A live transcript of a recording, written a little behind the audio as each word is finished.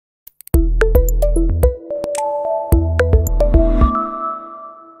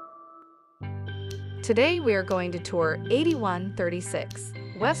Today we are going to tour 8136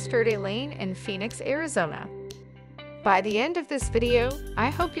 West Verde Lane in Phoenix, Arizona. By the end of this video, I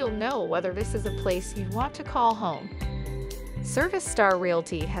hope you'll know whether this is a place you want to call home. Service Star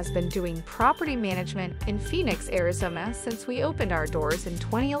Realty has been doing property management in Phoenix, Arizona since we opened our doors in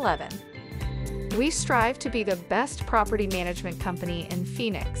 2011. We strive to be the best property management company in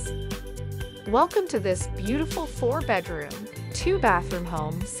Phoenix. Welcome to this beautiful 4-bedroom, 2-bathroom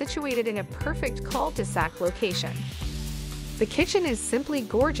home situated in a perfect cul-de-sac location. The kitchen is simply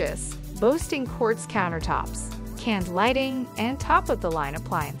gorgeous, boasting quartz countertops, canned lighting, and top-of-the-line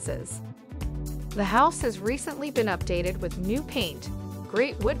appliances. The house has recently been updated with new paint,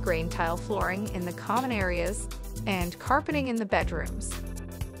 great wood grain tile flooring in the common areas, and carpeting in the bedrooms.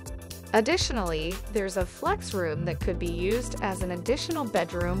 Additionally, there's a flex room that could be used as an additional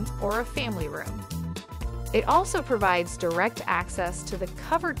bedroom or a family room. It also provides direct access to the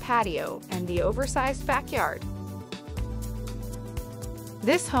covered patio and the oversized backyard.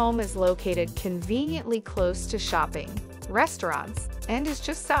 This home is located conveniently close to shopping, restaurants, and is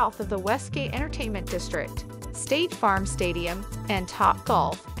just south of the Westgate Entertainment District, State Farm Stadium, and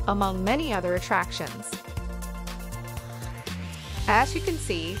Topgolf, among many other attractions. As you can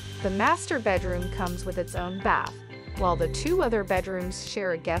see, the master bedroom comes with its own bath, while the 2 other bedrooms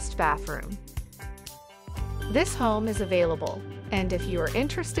share a guest bathroom. This home is available, and if you are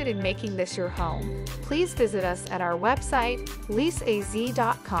interested in making this your home, please visit us at our website,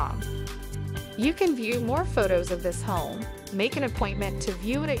 leaseaz.com. You can view more photos of this home, make an appointment to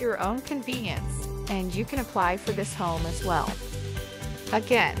view it at your own convenience, and you can apply for this home as well.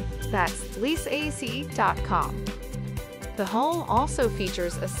 Again, that's leaseaz.com. The home also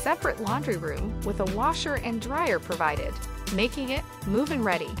features a separate laundry room with a washer and dryer provided, making it move-in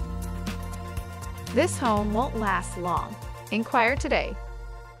ready. This home won't last long. Inquire today.